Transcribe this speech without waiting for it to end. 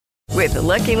With the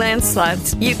Lucky Land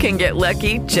Slots, you can get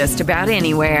lucky just about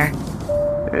anywhere.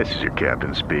 This is your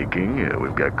captain speaking.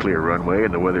 We've got clear runway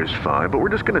and the weather's fine, but we're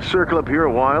just going to circle up here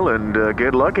a while and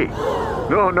get lucky.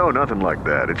 No, nothing like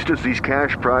that. It's just these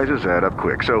cash prizes add up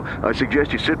quick. So I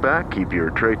suggest you sit back, keep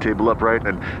your tray table upright,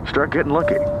 and start getting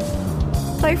lucky.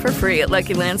 Play for free at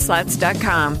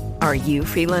LuckyLandSlots.com. Are you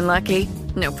feeling lucky?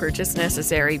 No purchase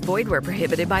necessary. Void where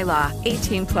prohibited by law.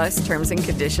 18 plus terms and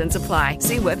conditions apply.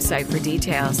 See website for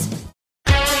details.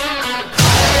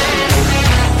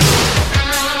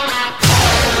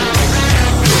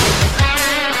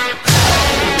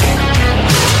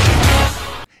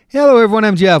 Hello everyone,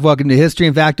 I'm Jeff. Welcome to History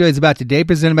and Factoids About Today,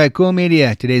 presented by Cool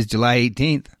Media. Today's July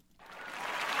 18th.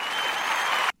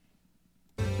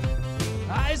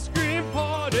 Ice cream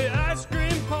party,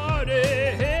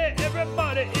 hey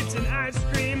everybody, it's an ice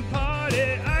cream party,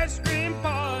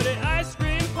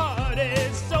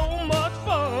 so much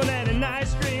fun at an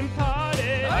ice cream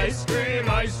party. Ice cream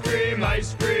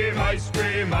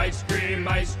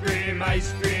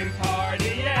party,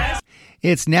 yes.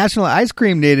 It's National Ice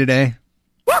Cream Day today.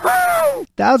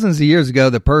 Thousands of years ago,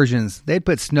 the Persians, they'd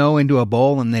put snow into a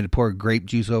bowl and they'd pour grape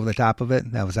juice over the top of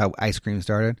it. That was how ice cream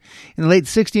started. In the late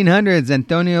 1600s,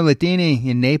 Antonio Latini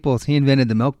in Naples, he invented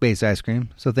the milk-based ice cream.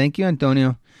 So thank you,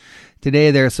 Antonio. Today,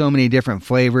 there are so many different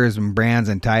flavors and brands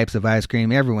and types of ice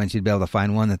cream. Everyone should be able to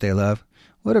find one that they love.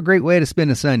 What a great way to spend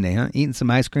a Sunday, huh? Eating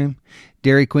some ice cream.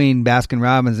 Dairy Queen,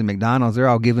 Baskin-Robbins, and McDonald's, they're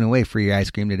all giving away free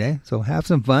ice cream today. So have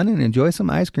some fun and enjoy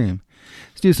some ice cream.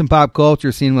 Let's do some pop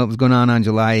culture, seeing what was going on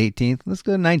July 18th. Let's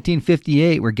go to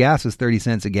 1958, where gas was 30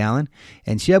 cents a gallon.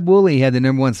 And Sheb Wooley had the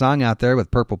 #1 song out there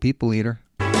with Purple People Eater.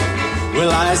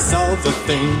 Well, I saw the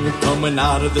thing coming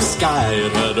out of the sky.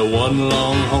 It had a one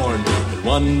long horn and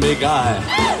one big eye.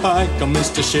 Like a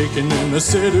Mr. Shaking and I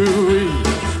said, ooh-wee.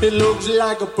 It looks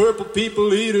like a purple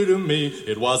people eater to me.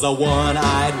 It was a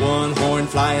one-eyed, one-horn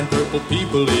flying purple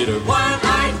people eater.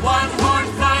 One-eyed, one-horn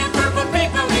flying purple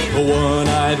people eater. A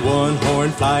one-eyed,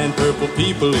 one-horn flying purple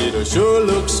people eater sure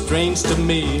looks strange to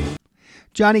me.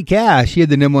 Johnny Cash, he had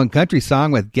the #1 country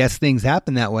song with Guess Things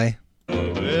Happen That Way.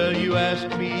 Well, you ask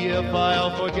me if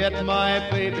I'll forget my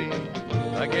baby.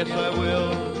 I guess I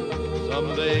will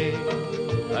someday.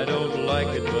 I don't like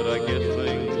it, but I guess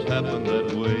things happen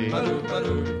that way.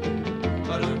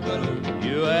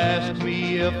 You ask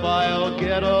me if I'll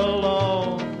get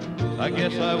along. I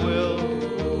guess I will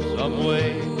some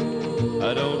way.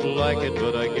 I don't like it,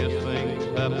 but I guess things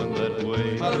happen that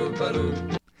way.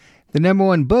 The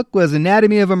 #1 book was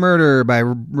Anatomy of a Murder by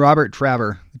Robert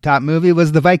Traver. The top movie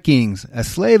was The Vikings. A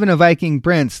slave and a Viking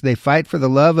prince, they fight for the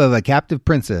love of a captive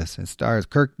princess. It stars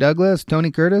Kirk Douglas,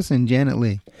 Tony Curtis, and Janet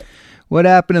Leigh. What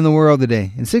happened in the world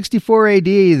today? In 64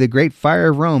 AD, the Great Fire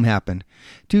of Rome happened.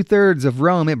 2/3 of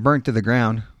Rome, it burnt to the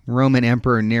ground. Roman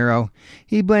Emperor Nero,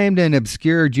 he blamed an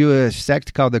obscure Jewish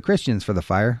sect called the Christians for the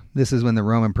fire. This is when the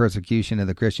Roman persecution of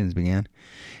the Christians began.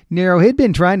 Nero had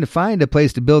been trying to find a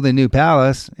place to build a new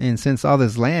palace, and since all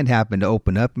this land happened to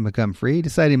open up and become free, he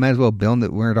decided he might as well build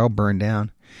it where it all burned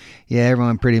down. Yeah,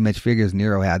 everyone pretty much figures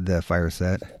Nero had the fire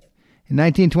set. In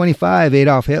 1925,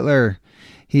 Adolf Hitler,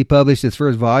 he published his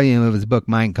first volume of his book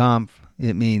Mein Kampf.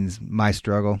 It means My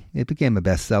Struggle. It became a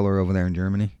bestseller over there in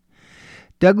Germany.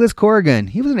 Douglas Corrigan,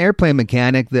 he was an airplane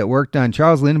mechanic that worked on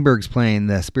Charles Lindbergh's plane,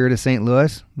 the Spirit of St.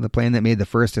 Louis, the plane that made the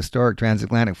first historic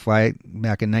transatlantic flight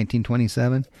back in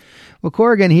 1927. Well,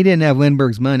 Corrigan, he didn't have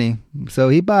Lindbergh's money, so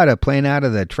he bought a plane out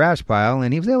of the trash pile,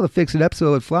 and he was able to fix it up so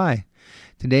it would fly.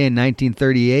 Today in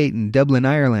 1938 in Dublin,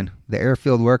 Ireland, the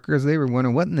airfield workers, they were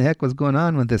wondering what in the heck was going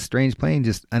on when this strange plane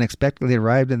just unexpectedly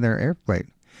arrived in their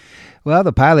airplane. Well,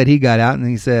 the pilot, he got out and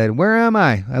he said, "Where am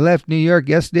I? I left New York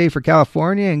yesterday for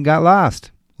California and got lost."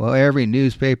 Well, every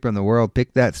newspaper in the world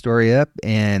picked that story up,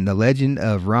 and the legend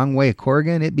of Wrong Way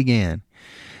Corrigan, it began.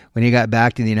 When he got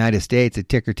back to the United States, a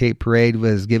ticker tape parade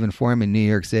was given for him in New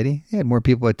York City. He had more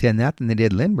people attend that than they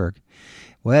did Lindbergh.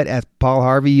 What, as Paul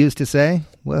Harvey used to say?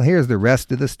 Well, here's the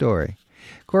rest of the story.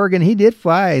 Corrigan, he did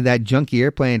fly that junky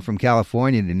airplane from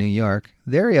California to New York.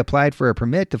 There he applied for a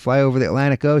permit to fly over the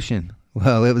Atlantic Ocean.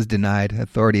 Well, it was denied.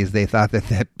 Authorities, they thought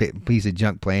that piece of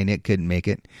junk plane, it couldn't make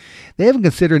it. They even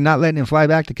considered not letting him fly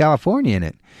back to California in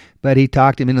it. But he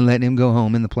talked him into letting him go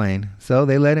home in the plane. So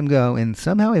they let him go, and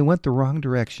somehow he went the wrong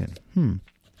direction.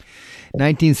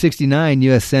 1969,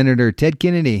 U.S. Senator Ted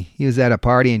Kennedy, he was at a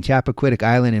party in Chappaquiddick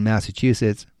Island in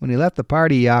Massachusetts. When he left the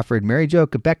party, he offered Mary Jo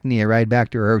Kopechne a ride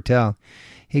back to her hotel.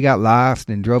 He got lost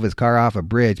and drove his car off a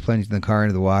bridge, plunging the car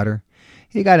into the water.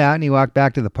 He got out and he walked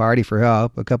back to the party for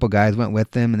help. A couple guys went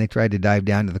with him, and they tried to dive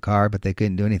down to the car, but they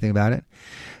couldn't do anything about it.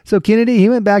 So Kennedy, he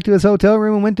went back to his hotel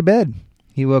room and went to bed.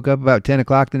 He woke up about 10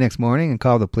 o'clock the next morning and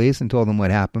called the police and told them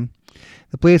what happened.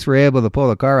 The police were able to pull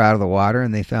the car out of the water,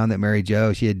 and they found that Mary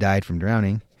Jo, she had died from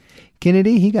drowning.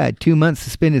 Kennedy, he got 2 months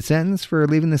suspended sentence for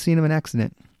leaving the scene of an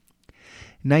accident.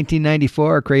 In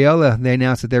 1994, Crayola, they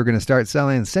announced that they were going to start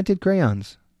selling scented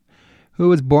crayons. Who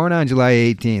was born on July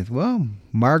 18th? Well,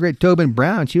 Margaret Tobin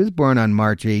Brown. She was born on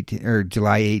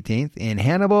July 18th in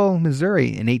Hannibal, Missouri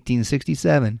in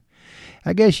 1867.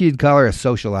 I guess you'd call her a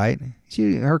socialite.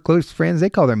 Her close friends, they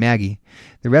called her Maggie.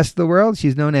 The rest of the world,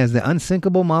 she's known as the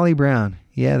unsinkable Molly Brown.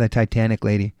 Yeah, the Titanic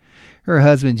lady. Her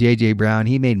husband, J.J. Brown,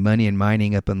 he made money in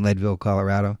mining up in Leadville,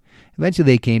 Colorado. Eventually,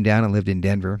 they came down and lived in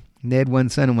Denver. They had one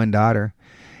son and one daughter.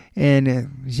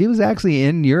 And she was actually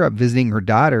in Europe visiting her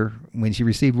daughter when she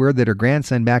received word that her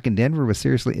grandson back in Denver was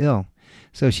seriously ill.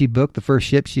 So she booked the first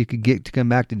ship she could get to come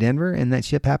back to Denver, and that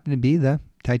ship happened to be the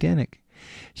Titanic.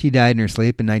 She died in her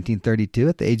sleep in 1932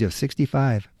 at the age of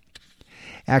 65.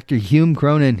 Actor Hume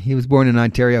Cronin, he was born in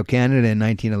Ontario, Canada in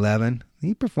 1911.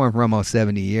 He performed for almost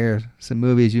 70 years. Some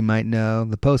movies you might know: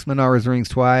 The Postman Always Rings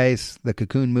Twice, the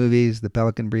Cocoon movies, The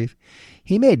Pelican Brief.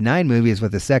 He made 9 movies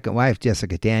with his second wife,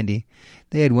 Jessica Tandy.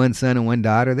 They had one son and one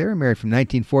daughter. They were married from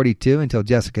 1942 until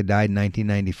Jessica died in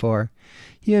 1994.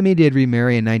 Hume did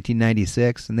remarry in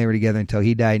 1996, and they were together until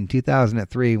he died in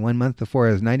 2003, 1 month before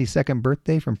his 92nd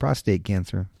birthday from prostate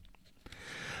cancer.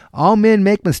 All men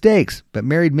make mistakes, but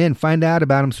married men find out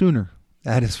about them sooner.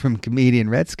 That is from comedian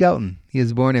Red Skelton. He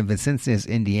was born in Vincennes,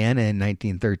 Indiana in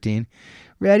 1913.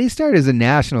 Red, he started as a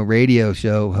national radio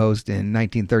show host in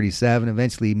 1937.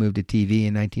 Eventually, he moved to TV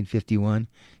in 1951.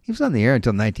 He was on the air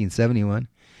until 1971.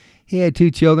 He had 2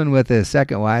 children with his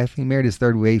second wife. He married his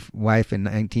third wife in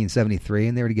 1973,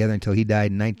 and they were together until he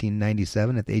died in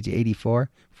 1997 at the age of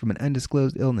 84 from an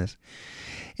undisclosed illness.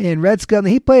 And Red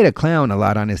Skelton, he played a clown a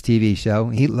lot on his TV show.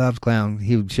 He loved clowns.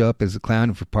 He would show up as a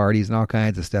clown for parties and all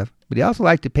kinds of stuff. But he also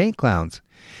liked to paint clowns.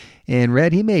 And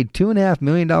Red, he made $2.5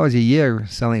 million a year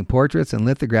selling portraits and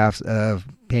lithographs of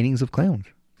paintings of clowns.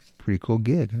 Pretty cool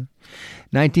gig, huh?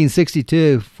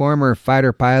 1962, former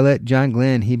fighter pilot John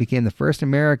Glenn, he became the first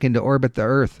American to orbit the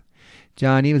Earth.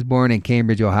 John, he was born in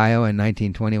Cambridge, Ohio in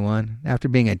 1921. After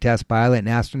being a test pilot and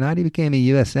astronaut, he became a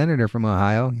U.S. Senator from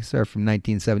Ohio. He served from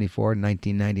 1974 to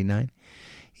 1999.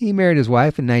 He married his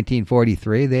wife in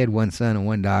 1943. They had one son and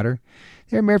one daughter.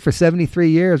 They were married for 73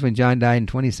 years when John died in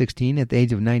 2016 at the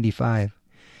age of 95.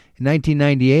 In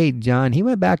 1998, John, he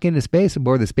went back into space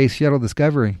aboard the Space Shuttle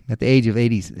Discovery at the age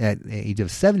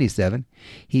of 77.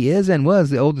 He is and was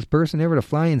the oldest person ever to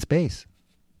fly in space.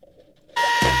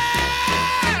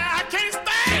 I can't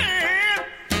stand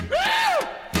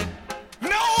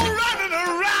no running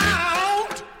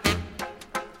around.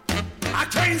 I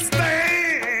can't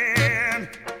stand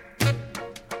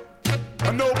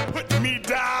no putting me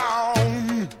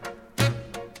down.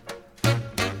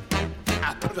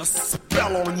 I put a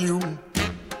spell on you.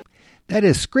 That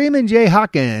is Screamin' Jay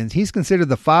Hawkins. He's considered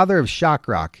the father of shock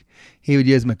rock. He would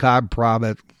use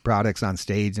macabre products on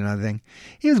stage and other things.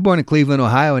 He was born in Cleveland,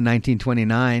 Ohio in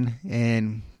 1929,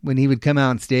 and when he would come out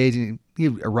on stage, he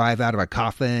would arrive out of a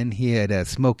coffin. He had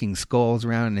smoking skulls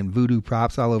around and voodoo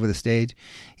props all over the stage.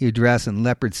 He would dress in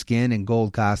leopard skin and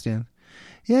gold costume.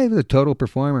 Yeah, he was a total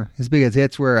performer. His biggest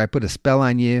hits were I Put a Spell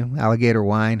on You, Alligator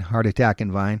Wine, Heart Attack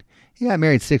and Vine. He got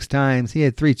married 6 times. He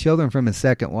had 3 children from his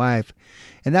second wife,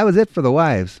 and that was it for the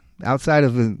wives. Outside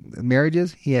of the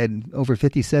marriages, he had over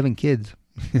 57 kids.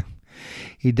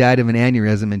 He died of an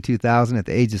aneurysm in 2000 at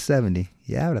the age of 70.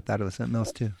 Yeah, I would have thought it was something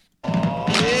else, too.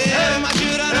 Yeah, my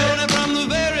should I known it from the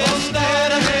very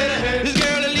start. This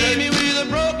girl will leave me with a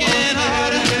broken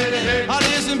heart. I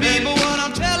listen, people, what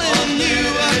I'm telling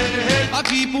you. I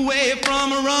keep away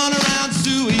from a run around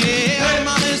Sue. Yeah,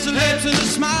 my Mr. Lips and a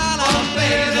smile on her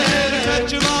face. The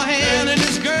touch of my hand and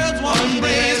this girl's one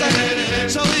embrace.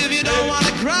 So if you don't want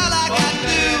to cry like I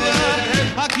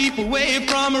do, I keep away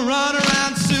from a run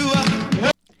around Sue.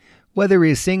 Whether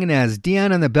he's singing as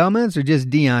Dion and the Bellmans or just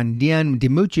Dion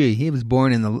DiMucci, he was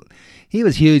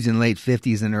huge in the late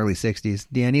 50s and early 60s.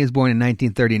 Dion, he was born in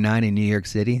 1939 in New York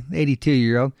City,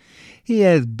 82-year-old. He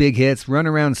has big hits, Run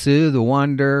Around Sue, The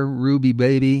Wanderer, Ruby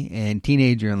Baby, and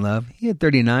Teenager in Love. He had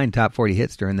 39 top 40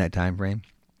 hits during that time frame.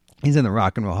 He's in the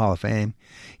Rock and Roll Hall of Fame.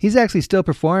 He's actually still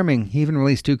performing. He even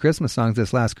released 2 Christmas songs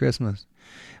this last Christmas.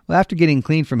 Well, after getting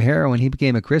clean from heroin, he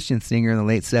became a Christian singer in the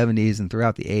late 70s and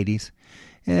throughout the 80s.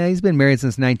 He's been married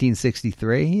since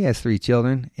 1963. He has 3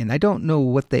 children, and I don't know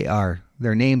what they are.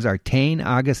 Their names are Tane,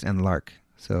 August, and Lark,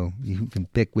 so you can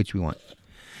pick which we want.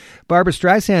 Barbra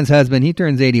Streisand's husband, he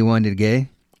turns 81 today.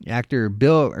 Actor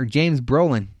James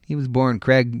Brolin, he was born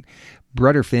Craig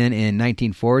Brutterfin in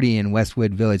 1940 in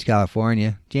Westwood Village,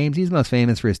 California. James, he's most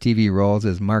famous for his TV roles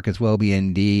as Marcus Welby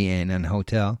ND and on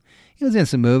Hotel. He was in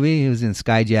some movies. He was in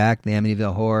Skyjack, The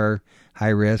Amityville Horror, High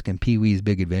Risk, and Pee-wee's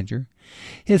Big Adventure.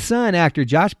 His son, actor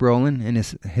Josh Brolin, and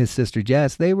his sister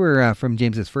Jess, they were from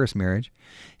James's first marriage.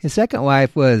 His second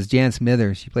wife was Jan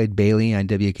Smithers. She played Bailey on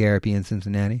WKRP in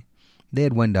Cincinnati. They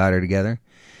had one daughter together.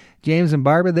 James and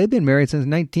Barbara, they've been married since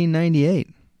 1998.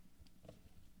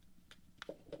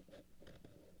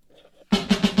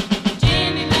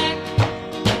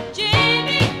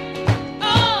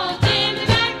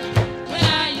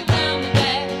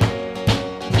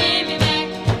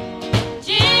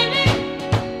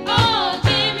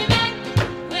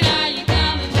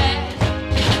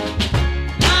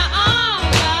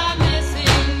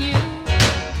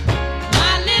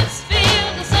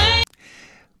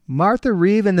 Martha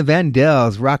Reeve and the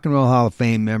Vandells, Rock and Roll Hall of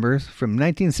Fame members. From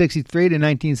 1963 to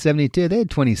 1972, they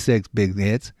had 26 big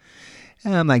hits.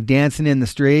 Like Dancing in the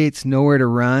Streets, Nowhere to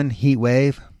Run, Heat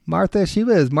Wave. Martha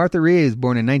Reeves,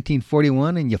 born in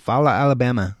 1941 in Eufaula,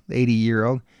 Alabama, the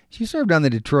 80-year-old. She served on the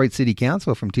Detroit City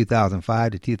Council from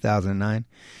 2005 to 2009.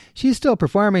 She's still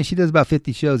performing. She does about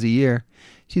 50 shows a year.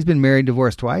 She's been married,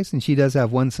 divorced twice, and she does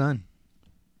have one son.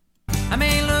 I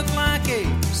may look like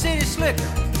a city slicker,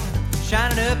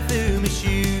 shining up through my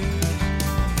shoes.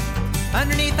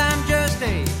 Underneath I'm just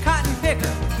a cotton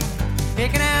picker,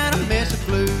 picking out a mess of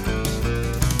blues.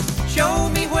 Show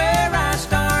me where I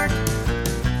start,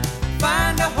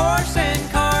 find a horse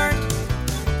and cart.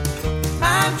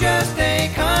 I'm just a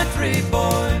country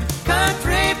boy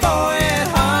at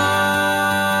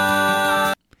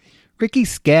heart. Ricky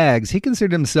Skaggs, he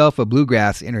considered himself a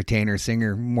bluegrass entertainer,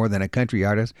 singer, more than a country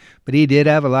artist, but he did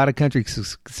have a lot of country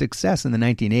success in the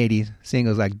 1980s.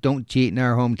 Singles like Don't Cheat in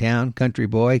Our Hometown, Country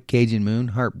Boy, Cajun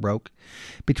Moon, Heartbroke.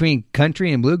 Between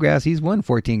country and bluegrass, he's won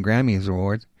 14 Grammy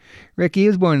Awards. Ricky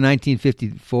was born in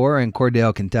 1954 in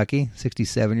Cordell, Kentucky,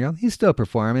 67-year-old. He's still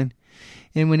performing.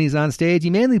 And when he's on stage,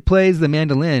 he mainly plays the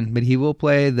mandolin, but he will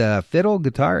play the fiddle,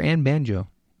 guitar, and banjo.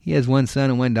 He has one son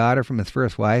and one daughter from his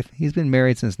first wife. He's been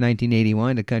married since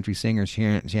 1981 to country singer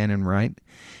Shannon Wright,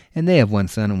 and they have one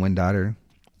son and one daughter.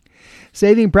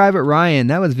 Saving Private Ryan,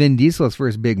 that was Vin Diesel's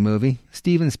first big movie.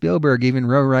 Steven Spielberg even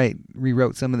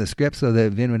rewrote some of the script so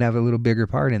that Vin would have a little bigger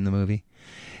part in the movie.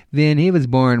 Vin, he was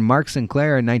born Mark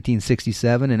Sinclair in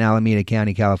 1967 in Alameda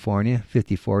County, California,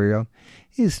 54-year-old.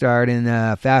 He starred in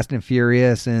Fast and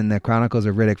Furious and the Chronicles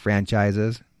of Riddick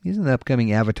franchises. He's in the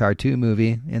upcoming Avatar 2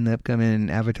 movie and the upcoming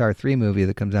Avatar 3 movie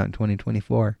that comes out in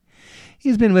 2024.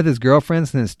 He's been with his girlfriend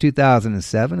since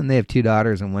 2007, and they have 2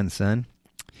 daughters and 1 son.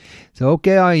 So,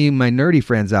 okay, all you my nerdy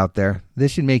friends out there,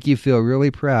 this should make you feel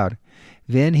really proud.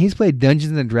 Vin, he's played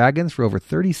Dungeons & Dragons for over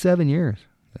 37 years.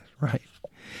 That's right.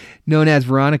 Known as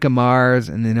Veronica Mars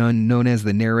and then known as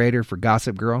the narrator for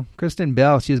Gossip Girl. Kristen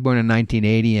Bell, she was born in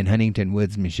 1980 in Huntington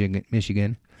Woods,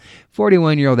 Michigan.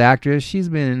 41-year-old actress. She's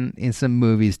been in some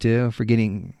movies too,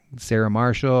 Forgetting Sarah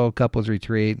Marshall, Couples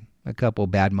Retreat, a couple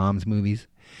Bad Moms movies.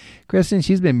 Kristen,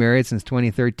 she's been married since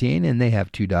 2013, and they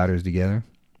have 2 daughters together.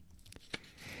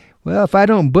 Well, if I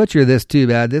don't butcher this too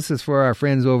bad, this is for our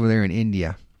friends over there in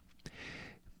India.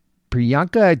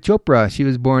 Priyanka Chopra, she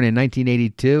was born in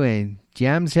 1982 in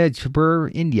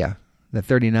Jamshedpur, India. The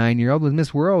 39-year-old was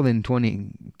Miss World in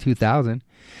 2000.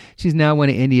 She's now one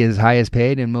of India's highest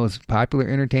paid and most popular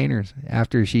entertainers.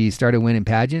 After she started winning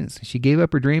pageants, she gave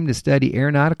up her dream to study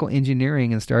aeronautical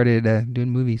engineering and started doing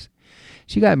movies.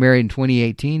 She got married in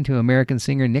 2018 to American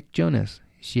singer Nick Jonas.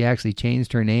 She actually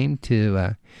changed her name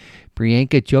to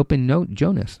Priyanka Chopra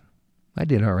Jonas. I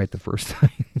did all right the first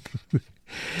time.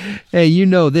 Hey, you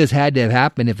know this had to have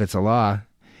happened if it's a law.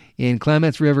 In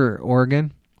Clements River,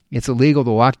 Oregon, it's illegal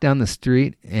to walk down the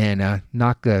street and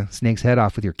knock a snake's head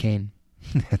off with your cane.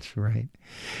 That's right.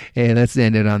 Hey, let's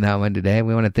end it on that one today.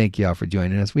 We want to thank you all for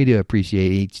joining us. We do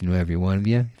appreciate each and every one of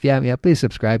you. If you haven't yet, please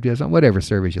subscribe to us on whatever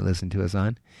service you listen to us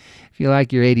on. If you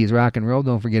like your 80s rock and roll,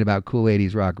 don't forget about Cool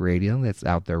 80s Rock Radio. That's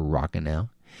out there rocking now.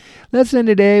 Let's end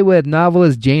today with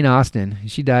novelist Jane Austen.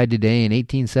 She died today in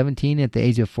 1817 at the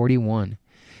age of 41.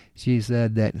 She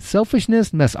said that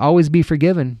selfishness must always be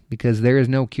forgiven because there is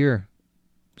no cure.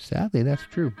 Sadly, that's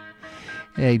true.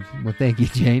 Hey, well, thank you,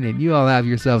 Jane, and you all have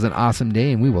yourselves an awesome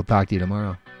day, and we will talk to you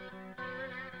tomorrow.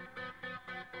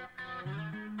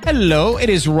 Hello, it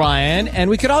is Ryan, and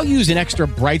we could all use an extra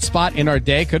bright spot in our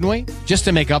day, couldn't we? Just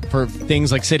to make up for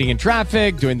things like sitting in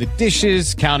traffic, doing the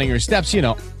dishes, counting your steps, you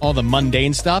know, all the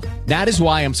mundane stuff. That is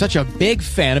why I'm such a big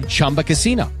fan of Chumba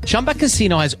Casino. Chumba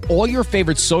Casino has all your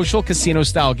favorite social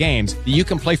casino-style games that you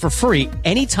can play for free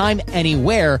anytime,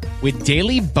 anywhere with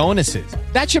daily bonuses.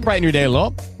 That should brighten your day a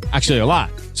little. Actually, a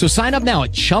lot. So sign up now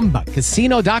at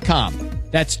ChumbaCasino.com.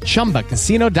 That's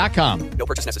ChumbaCasino.com. No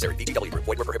purchase necessary. VGW Group.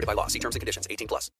 Void where prohibited by law. See terms and conditions. 18+.